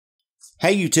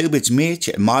Hey YouTube, it's Mitch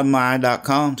at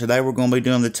modmyi.com. Today we're going to be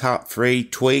doing the top 3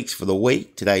 tweaks for the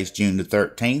week. Today's June the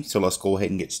 13th, so let's go ahead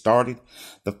and get started.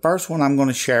 The first one I'm going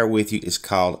to share with you is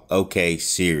called OK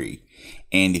Siri.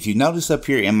 And if you notice up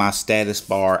here in my status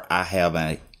bar, I have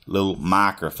a little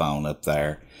microphone up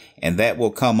there. And that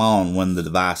will come on when the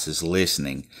device is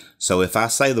listening. So if I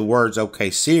say the words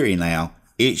OK Siri now,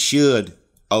 it should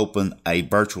open a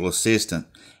virtual assistant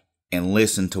and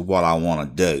listen to what I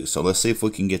want to do. So let's see if we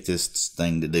can get this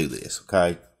thing to do this,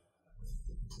 okay?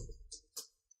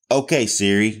 Okay,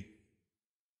 Siri.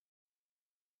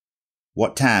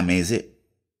 What time is it?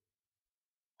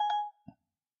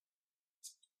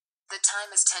 The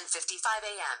time is 10:55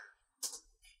 a.m.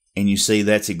 And you see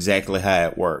that's exactly how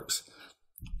it works.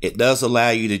 It does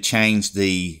allow you to change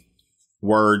the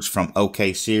words from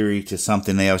OK Siri to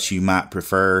something else you might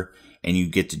prefer, and you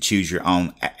get to choose your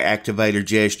own activator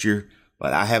gesture.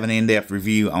 But I have an in-depth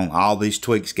review on all these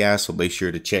tweaks, guys, so be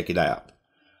sure to check it out.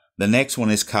 The next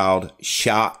one is called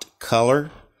Shot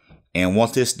Color. And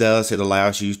what this does, it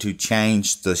allows you to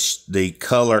change the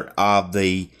color of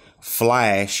the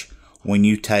flash when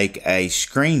you take a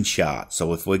screenshot.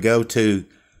 So if we go to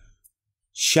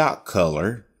Shot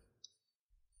Color,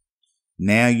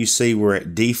 now you see we're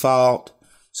at default.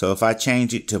 So if I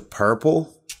change it to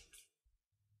purple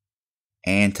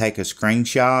and take a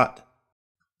screenshot,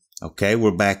 okay,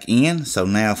 we're back in. So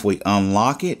now if we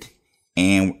unlock it,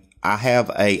 and I have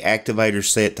a activator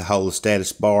set to hold the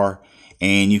status bar,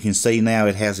 and you can see now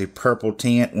it has a purple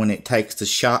tint when it takes the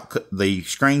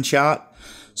screenshot.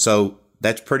 So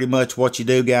that's pretty much what you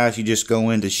do, guys. You just go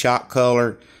into Shot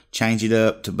Color, change it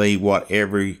up to be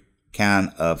whatever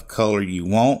kind of color you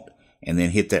want, and then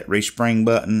hit that respring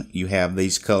button. You have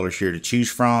these colors here to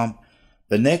choose from.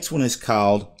 The next one is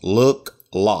called Look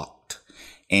Locked.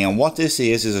 And what this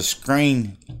is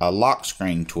a lock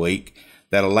screen tweak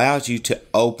that allows you to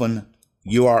open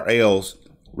URLs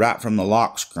right from the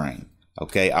lock screen.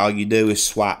 Okay, all you do is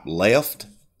swipe left,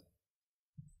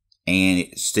 and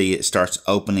it starts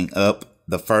opening up.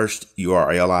 The first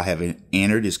URL I have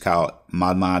entered is called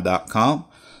modmyi.com.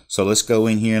 So let's go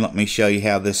in here and let me show you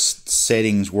how this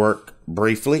settings work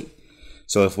briefly.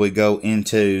 So if we go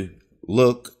into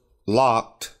Look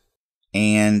Locked,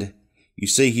 and you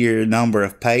see here a number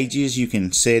of pages, you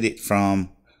can set it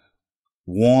from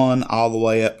 1 all the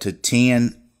way up to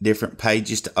 10 different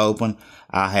pages to open.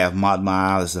 I have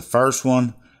ModMyi as the first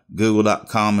one,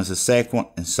 Google.com as the second one,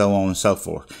 and so on and so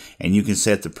forth. And you can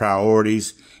set the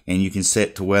priorities, and you can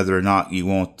set to whether or not you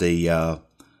want the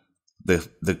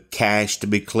cache to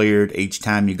be cleared each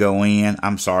time you go in.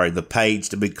 I'm sorry, the page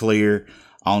to be clear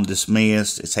on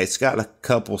dismissed. It's got a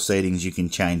couple settings you can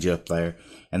change up there,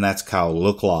 and that's called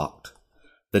Look Locked.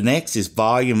 The next is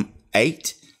Volume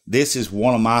 8. This is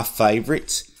one of my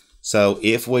favorites. So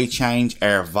if we change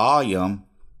our volume,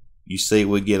 you see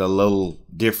we get a little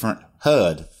different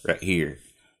HUD right here.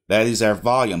 That is our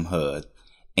volume HUD.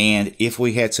 And if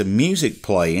we had some music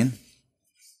playing,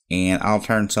 and I'll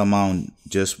turn some on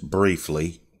just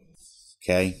briefly.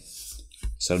 Okay.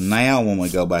 So now when we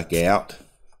go back out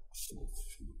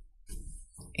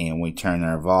and we turn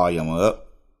our volume up,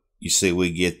 you see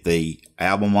we get the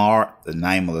album art, the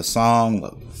name of the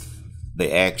song,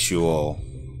 the actual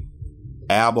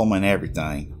album, and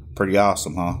everything. Pretty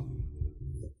awesome, huh?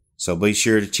 So be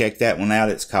sure to check that one out.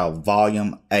 It's called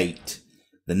Volume 8.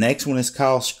 The next one is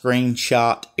called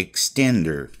Screenshot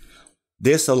Extender.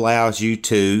 This allows you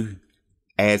to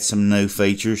add some new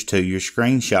features to your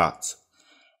screenshots.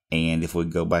 And if we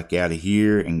go back out of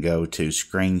here and go to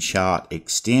Screenshot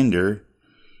Extender,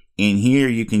 in here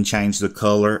you can change the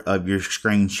color of your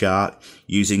screenshot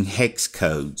using hex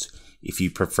codes if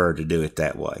you prefer to do it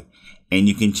that way. And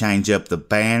you can change up the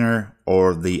banner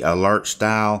or the alert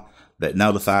style that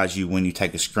notifies you when you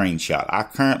take a screenshot. I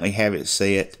currently have it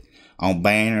set on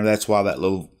banner. That's why that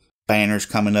little banner's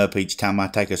coming up each time I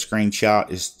take a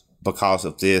screenshot, is because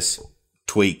of this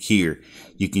tweak here.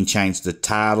 You can change the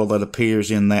title that appears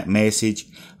in that message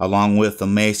along with the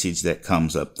message that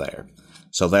comes up there.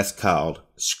 So that's called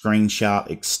Screenshot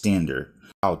Extender.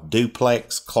 Called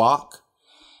Duplex Clock.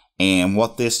 And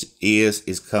what this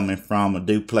is coming from a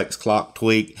duplex clock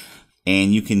tweak.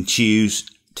 And you can choose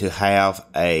to have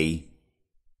a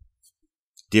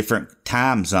different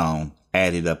time zone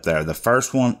added up there. The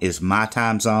first one is my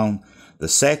time zone. The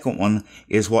second one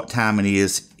is what time it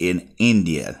is in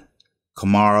India,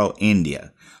 Kamaro,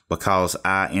 India, because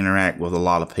I interact with a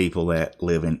lot of people that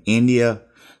live in India.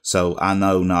 So I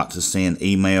know not to send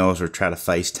emails or try to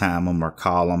FaceTime them or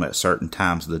call them at certain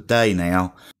times of the day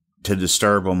now to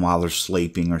disturb them while they're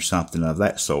sleeping or something of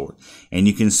that sort. And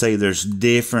you can see there's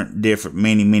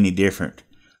many different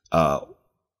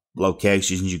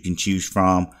locations you can choose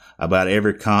from. About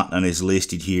every continent is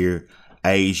listed here.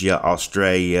 Asia,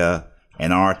 Australia,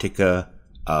 Antarctica,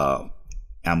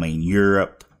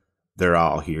 Europe. They're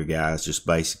all here, guys. Just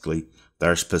basically,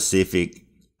 there's Pacific,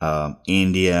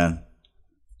 India,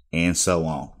 and so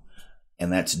on.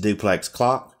 And that's a duplex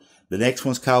clock. The next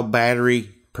one's called battery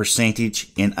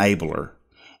percentage enabler.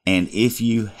 And if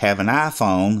you have an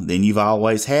iPhone, then you've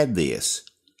always had this.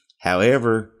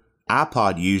 However,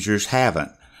 iPod users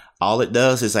haven't. All it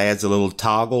does is adds a little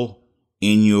toggle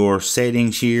in your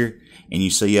settings here. And you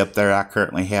see up there, I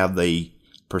currently have the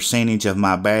percentage of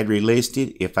my battery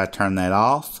listed. If I turn that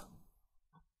off,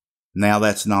 now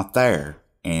that's not there.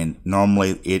 And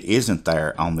normally it isn't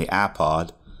there on the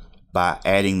iPod. By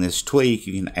adding this tweak,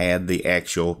 you can add the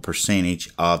actual percentage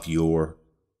of your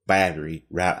battery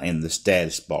right in the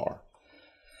status bar.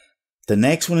 The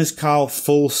next one is called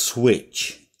full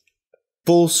switch.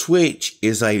 Full switch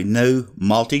is a new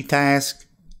multitask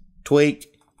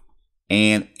tweak,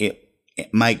 and it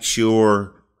makes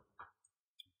your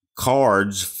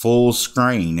cards full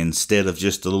screen instead of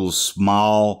just the little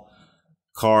small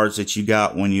cards that you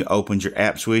got when you opened your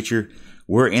app switcher.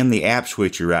 We're in the app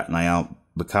switcher right now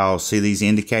because see these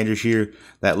indicators here?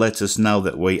 That lets us know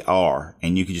that we are.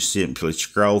 And you can just simply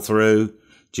scroll through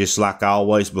just like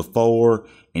always before.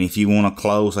 And if you want to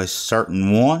close a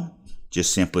certain one,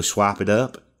 just simply swipe it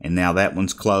up. And now that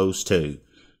one's closed too.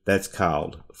 That's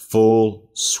called full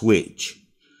switch.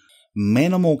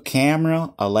 Minimal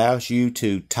camera allows you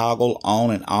to toggle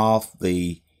on and off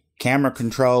the camera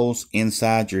controls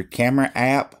inside your camera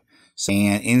app.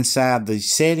 And inside the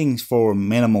settings for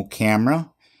minimal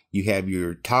camera, you have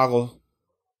your toggle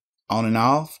on and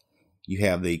off. You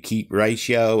have the keep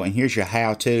ratio. And here's your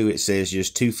how-to. It says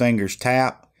just 2 fingers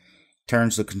tap.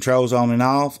 Turns the controls on and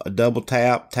off. A double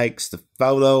tap takes the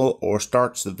photo or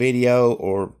starts the video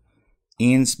or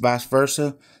ends vice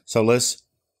versa. So let's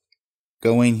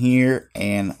go in here,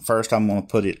 and first I'm going to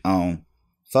put it on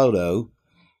photo,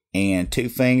 and 2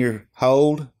 finger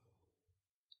hold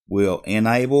will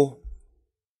enable,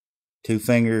 2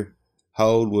 finger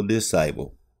hold will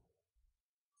disable.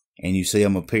 And you see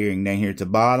them appearing down here at the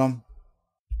bottom.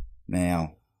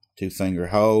 Now 2 finger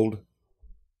hold,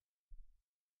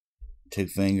 2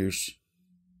 fingers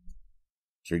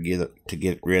to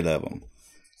get rid of them.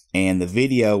 And the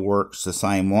video works the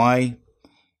same way.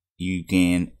 You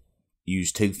can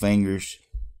use 2 fingers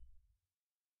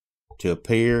to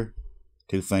appear,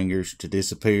 2 fingers to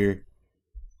disappear.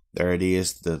 There it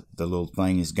is. The little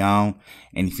thing is gone.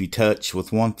 And if you touch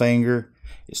with 1 finger,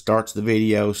 it starts the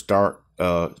video.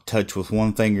 Touch with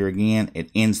 1 finger again, it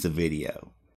ends the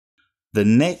video. The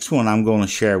next one I'm going to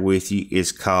share with you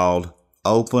is called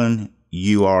Open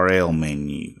URL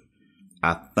Menu.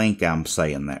 I think I'm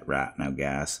saying that right now,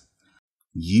 guys.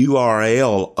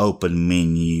 URL Open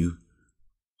Menu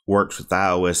works with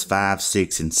iOS 5,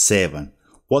 6, and 7.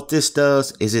 What this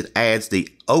does is it adds the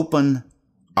open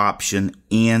option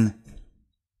in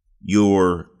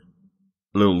your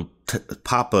little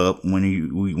pop-up when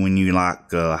you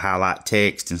like highlight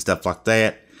text and stuff like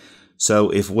that. So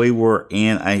if we were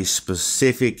in a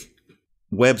specific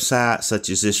website such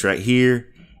as this right here,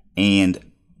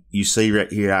 and you see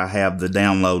right here I have the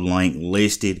download link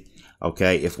listed.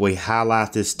 Okay, if we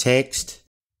highlight this text,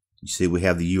 you see we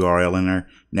have the URL in there.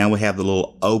 Now we have the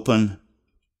little open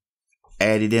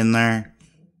added in there.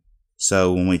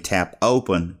 So when we tap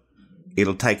open,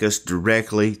 it'll take us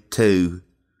directly to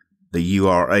the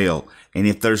URL. And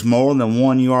if there's more than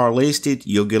 1 URL listed,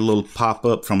 you'll get a little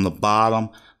pop-up from the bottom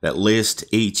that lists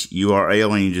each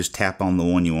URL, and you just tap on the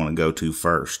one you want to go to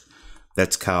first.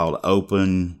 That's called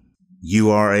Open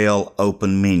URL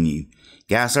Open Menu.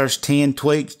 Guys, there's 10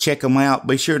 tweaks. Check them out.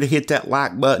 Be sure to hit that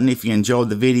like button if you enjoyed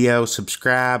the video.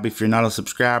 Subscribe if you're not a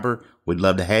subscriber. We'd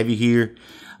love to have you here.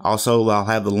 Also, I'll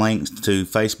have the links to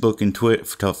Facebook and Twitter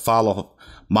to follow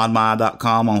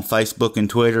modmy.com on Facebook and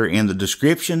Twitter in the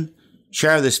description.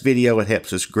 Share this video. It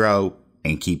helps us grow,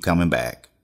 and keep coming back.